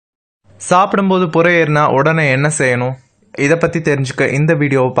சாப்பிடும்போது புரை ஏறினா உடனே என்ன செய்யணும்? இதை பற்றி தெரிஞ்சுக்க இந்த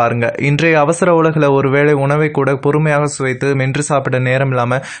வீடியோவை பாருங்கள். இன்றைய அவசர உலகில் ஒருவேளை உணவை கூட பொறுமையாக சுவைத்து மென்று சாப்பிட நேரம்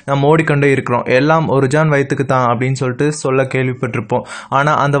இல்லாமல் நம்ம ஓடிக்கொண்டே இருக்கிறோம். எல்லாம் ஒரு ஜான் வயிற்றுக்கு தான் அப்படின்னு சொல்ல கேள்விப்பட்டிருப்போம்.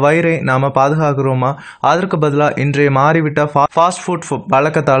 ஆனால் அந்த வயிறை நாம் பாதுகாக்கிறோமா? அதற்கு பதிலாக இன்றைய மாறிவிட்ட ஃபாஸ்ட் ஃபுட்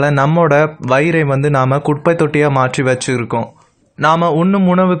பழக்கத்தால் நம்மோட வயிறை நாம் குப்பை தொட்டியாக மாற்றி வச்சுருக்கோம். நாம் உண்ணும்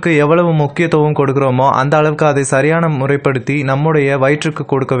உணவுக்கு எவ்வளவு முக்கியத்துவம் கொடுக்குறோமோ அந்த அளவுக்கு அதை சரியான முறைப்படுத்தி நம்முடைய வயிற்றுக்கு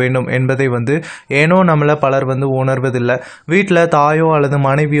கொடுக்க வேண்டும் என்பதை ஏனோ நம்மள பலர் உணர்வதில்லை. வீட்டில் தாயோ அல்லது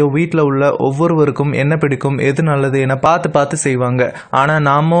மனைவியோ வீட்டில் உள்ள ஒவ்வொருவருக்கும் என்ன பிடிக்கும், எது நல்லது என பார்த்து செய்வாங்க. ஆனால்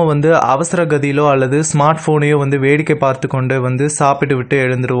நாமோ அவசர கதியிலோ அல்லது ஸ்மார்ட் ஃபோனையோ வேடிக்கை பார்த்து கொண்டு சாப்பிட்டு விட்டு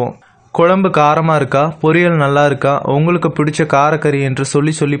எழுந்துருவோம். குழம்பு காரமாக இருக்கா, பொரியல் நல்லா இருக்கா, உங்களுக்கு பிடிச்ச காரக்கறி என்று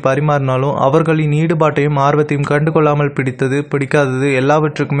சொல்லி பரிமாறினாலும் அவர்களின் ஈடுபாட்டையும் ஆர்வத்தையும் கண்டுகொள்ளாமல் பிடித்தது பிடிக்காதது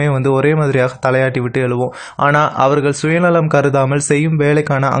எல்லாவற்றுக்குமே ஒரே மாதிரியாக தலையாட்டி விட்டு எழுவோம். ஆனால் அவர்கள் சுயநலம் கருதாமல் செய்யும்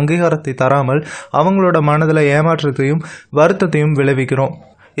வேலைக்கான அங்கீகாரத்தை தராமல் அவங்களோட மனதில் ஏமாற்றத்தையும் வருத்தத்தையும் விளைவிக்கிறோம்.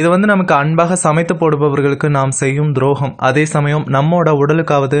 இது நமக்கு அன்பாக சமைத்து போடுபவர்களுக்கு நாம் செய்யும் துரோகம். அதே சமயம் நம்மோட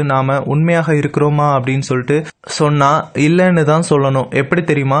உடலுக்காவது நாம உண்மையாக இருக்கிறோமா அப்படின்னு சொன்னா இல்லைன்னு தான் சொல்லணும். எப்படி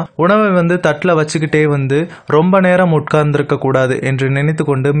தெரியுமா? உணவை தட்டில் வச்சுக்கிட்டே ரொம்ப நேரம் உட்கார்ந்திருக்க கூடாது என்று நினைத்து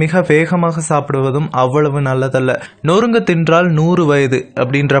கொண்டு மிக வேகமாக சாப்பிடுவதும் அவ்வளவு நல்லதல்ல. நொறுங்க தின்றால் 100 வயது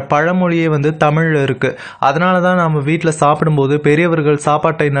அப்படின்ற பழமொழியே தமிழ்ல இருக்கு. அதனாலதான் நாம வீட்டில் சாப்பிடும்போது பெரியவர்கள்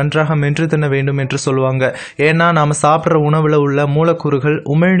சாப்பாட்டை நன்றாக மென்று தின்ன வேண்டும் என்று சொல்லுவாங்க. ஏன்னா நாம சாப்பிட்ற உணவுல உள்ள மூலக்கூறுகள்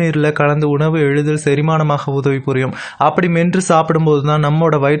உமிழ்நீரில் கலந்து உணவு எளிதில் செரிமானமாக உதவி புரியும். அப்படி மென்று சாப்பிடும்போது தான்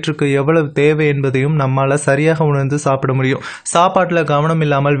நம்மோட வயிற்றுக்கு எவ்வளவு தேவை என்பதையும் நம்மால சரியாக உணர்ந்து சாப்பிட முடியும். சாப்பாட்டில் கவனம்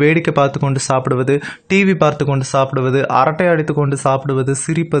இல்லாமல் வேடிக்கை பார்த்து கொண்டு சாப்பிடுவது, டிவி பார்த்து கொண்டு சாப்பிடுவது, அரட்டை அடித்து கொண்டு சாப்பிடுவது,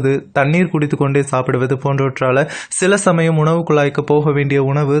 சிரிப்பது, தண்ணீர் குடித்து கொண்டே சாப்பிடுவது போன்றவற்றால சில சமயம் உணவு குழாய்க்கு போக வேண்டிய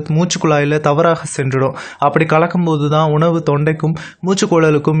உணவு மூச்சு குழாயில் தவறாக சென்றுடும். அப்படி கலக்கும் போதுதான் உணவு தொண்டைக்கும்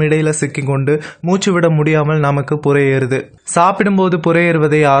மூச்சுக்குழலுக்கும் இடையில சிக்கிக்கொண்டு மூச்சு விட முடியாமல் நமக்கு புரையேறுது. சாப்பிடும்போது புரையேறுவதை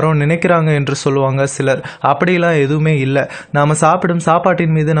யாரோ நினைக்கிறாங்க என்று சொல்லுவாங்க சிலர். அப்படிலாம் எதுவுமே இல்லை. நாம சாப்பிடும்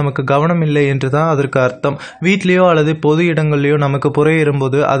சாப்பாட்டின் மீது நமக்கு கவனம் இல்லை என்றுதான் அதற்கு அர்த்தம். வீட்லயோ அல்லது பொது இடங்கள்லயோ நமக்கு புரையேறும்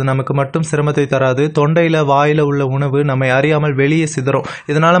போது அது நமக்கு மட்டும் சிரமத்தை தராது. தொண்டையில வாயில உள்ள உணவு நம்மை அறியாமல் வெளியே சிதறும்.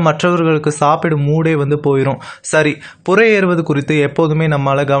 இதனால மற்றவர்களுக்கு சாப்பிடும் மூடே போயிடும். சரி, புரையேறுவது குறித்து எப்போதுமே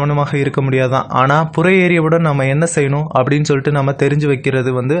நம்மளால கவனமாக இருக்க முடியாதான். ஆனா புரையேறியவுடன் நம்ம என்ன செய்யணும் அப்படின்னு நம்ம தெரிஞ்சு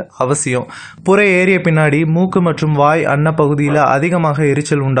வைக்கிறது அவசியம். புரையேறிய பின்னாடி மூக்கு மற்றும் வாய் அன்ன பகுதியில அதிகமாக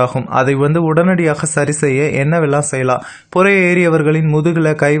எரிச்சல் உண்டாகும். அதை உடனடியாக சரி செய்ய என்னவெல்லாம் செய்யலாம்? புரையேறியவர்களின் முதுகுல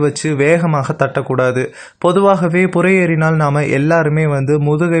கை வச்சு வேகமாக தட்டக்கூடாது. பொதுவாகவே புரையேறினால் நாம எல்லாருமே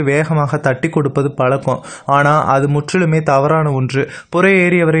முதுகை வேகமாக தட்டி கொடுப்பது பழக்கம். ஆனா அது முற்றிலுமே தவறான ஒன்று.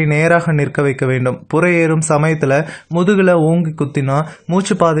 புரையேறியவரை நேராக நிற்க வைக்க வேண்டும். புரையேறும் சமயத்துல முதுகுல ஓங்கி குத்தினா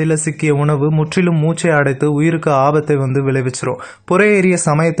மூச்சு பாதையில சிக்கிய உணவு முற்றிலும் மூச்சை அடைத்து உயிருக்கு ஆபத்தை விளைவிச்சிரும். புரையேறிய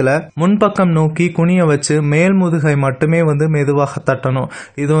சமயத்துல முன்பக்கம் நோக்கி குனிய வச்சு மேல் முதுகை மட்டுமே மெதுவாக தட்டணும்.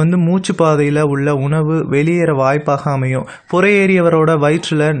 இது மூச்சு பாதையில உள்ள உணவு வெளியேற வாய்ப்பாக அமையும். புரையேறியவரோட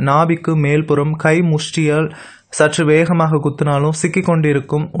வயிற்றுல நாபிக்கு மேல்புறம் கை முஷ்டியால் சற்று வேகமாக குத்தினாலும் சிக்கிக்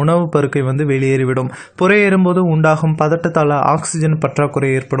கொண்டிருக்கும் உணவு பருக்கை வெளியேறிவிடும். புரையேறும்போது உண்டாகும் பதட்டத்தால ஆக்சிஜன் பற்றாக்குறை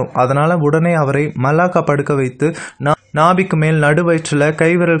ஏற்படும். அதனால உடனே அவரை மல்லாக்கா படுக்க வைத்து நாபிக்கு மேல் நடு வயிற்றுல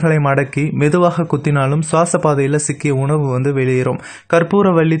கைவிரல்களை மடக்கி மெதுவாக குத்தினாலும் சுவாச பாதையில சிக்கிய உணவு வெளியேறும்.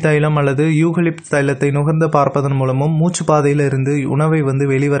 கற்பூர வள்ளி தைலம் அல்லது யூகலிப் தைலத்தை நுகர்ந்து பார்ப்பதன் மூலமும் மூச்சு பாதையில இருந்து உணவை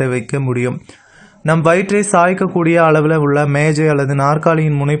வெளிவர வைக்க முடியும். நம் வயிற்றை சாய்க்கக்கூடிய அளவில் உள்ள மேஜை அல்லது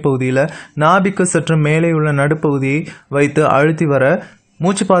நாற்காலியின் முனைப்பகுதியில் நாபிக்கு சற்று மேலே உள்ள நடுப்பகுதியை வைத்து அழுத்தி வர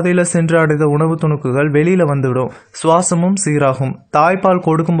மூச்சு பாதையில சென்று அடைந்த உணவு துணுக்குகள் வெளியில வந்துவிடும். சுவாசமும் சீராகும். தாய்ப்பால்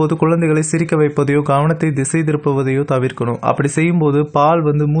கொடுக்கும்போது குழந்தைகளை சிரிக்க வைப்பதையோ கவனத்தை திசை திருப்புவதையோ தவிர்க்கணும். அப்படி செய்யும் போது பால்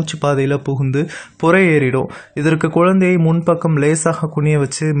மூச்சு பாதையில புகுந்து புரையேறிடும். இதற்கு குழந்தையை முன்பக்கம் லேசாக குனிய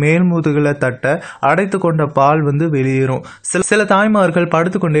வச்சு மேல் முதுகுல தட்ட அடைத்து கொண்ட பால் வெளியேறும். சில தாய்மார்கள்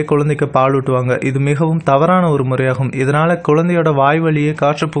படுத்துக்கொண்டே குழந்தைக்கு பால் ஊட்டுவாங்க. இது மிகவும் தவறான ஒரு முறையாகும். இதனால குழந்தையோட வாய் வழியே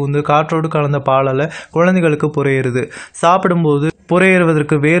காற்று புகுந்து காற்றோடு கலந்த பாலால குழந்தைகளுக்கு புரையேறுது. சாப்பிடும்போது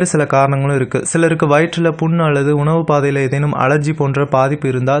புரையேறுவதற்கு வேறு சில காரணங்களும் இருக்கு. சிலருக்கு வயிற்றுல புண் அல்லது உணவு பாதையில ஏதேனும் அலர்ஜி போன்ற பாதிப்பு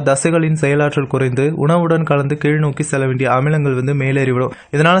இருந்தால் தசைகளின் செயலாற்றல் குறைந்து உணவுடன் கலந்து கீழ் நோக்கி செல்ல வேண்டிய அமிலங்கள் மேலேறிவிடும்.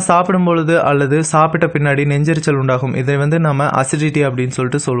 இதனால சாப்பிடும் பொழுது அல்லது சாப்பிட்ட பின்னாடி நெஞ்செரிச்சல் உண்டாகும். இதை நம்ம அசிடிட்டி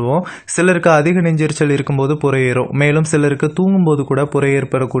அப்படின்னு சொல்லுவோம். சிலருக்கு அதிக நெஞ்செரிச்சல் இருக்கும்போது புரையேறும். மேலும் சிலருக்கு தூங்கும் போது கூட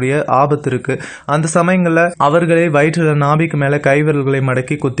புரையேற்படக்கூடிய ஆபத்து இருக்கு. அந்த சமயங்கள்ல அவர்களே வயிற்றுல நாபிக்கு மேல கைவிரல்களை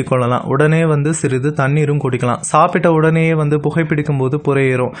மடக்கி குத்தி கொள்ளலாம். உடனே சிறிது தண்ணீரும் குடிக்கலாம். சாப்பிட்ட உடனேயே புகைப்பிடி போது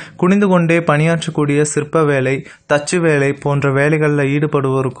புரையேறும். குனிந்து கொண்டே பணியாற்றக்கூடிய சிற்ப வேலை, தச்சு வேலை போன்ற வேலைகளில்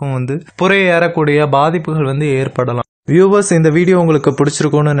ஈடுபடுவோருக்கும் புரையேறக்கூடிய பாதிப்புகள் ஏற்படலாம். வியூவர்ஸ், இந்த வீடியோ உங்களுக்கு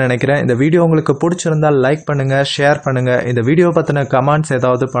பிடிச்சிருக்கும்னு நினைக்கிறேன். இந்த வீடியோ உங்களுக்கு பிடிச்சிருந்தால் லைக் பண்ணுங்கள், ஷேர் பண்ணுங்கள். இந்த வீடியோ பற்றின கமெண்ட்ஸ்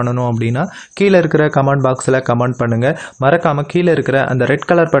ஏதாவது பண்ணணும் அப்படின்னா கீழே இருக்கிற கமெண்ட் பாக்ஸில் கமெண்ட் பண்ணுங்கள். மறக்காமல் கீழே இருக்கிற அந்த ரெட்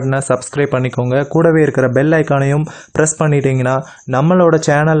கலர் பட்டனை சப்ஸ்கிரைப் பண்ணிக்கோங்க. கூடவே இருக்கிற பெல் ஐக்கானையும் ப்ரெஸ் பண்ணிட்டீங்கன்னா நம்மளோட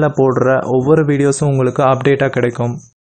சேனலில் போடுற ஒவ்வொரு வீடியோஸும் உங்களுக்கு அப்டேட்டாக கிடைக்கும்.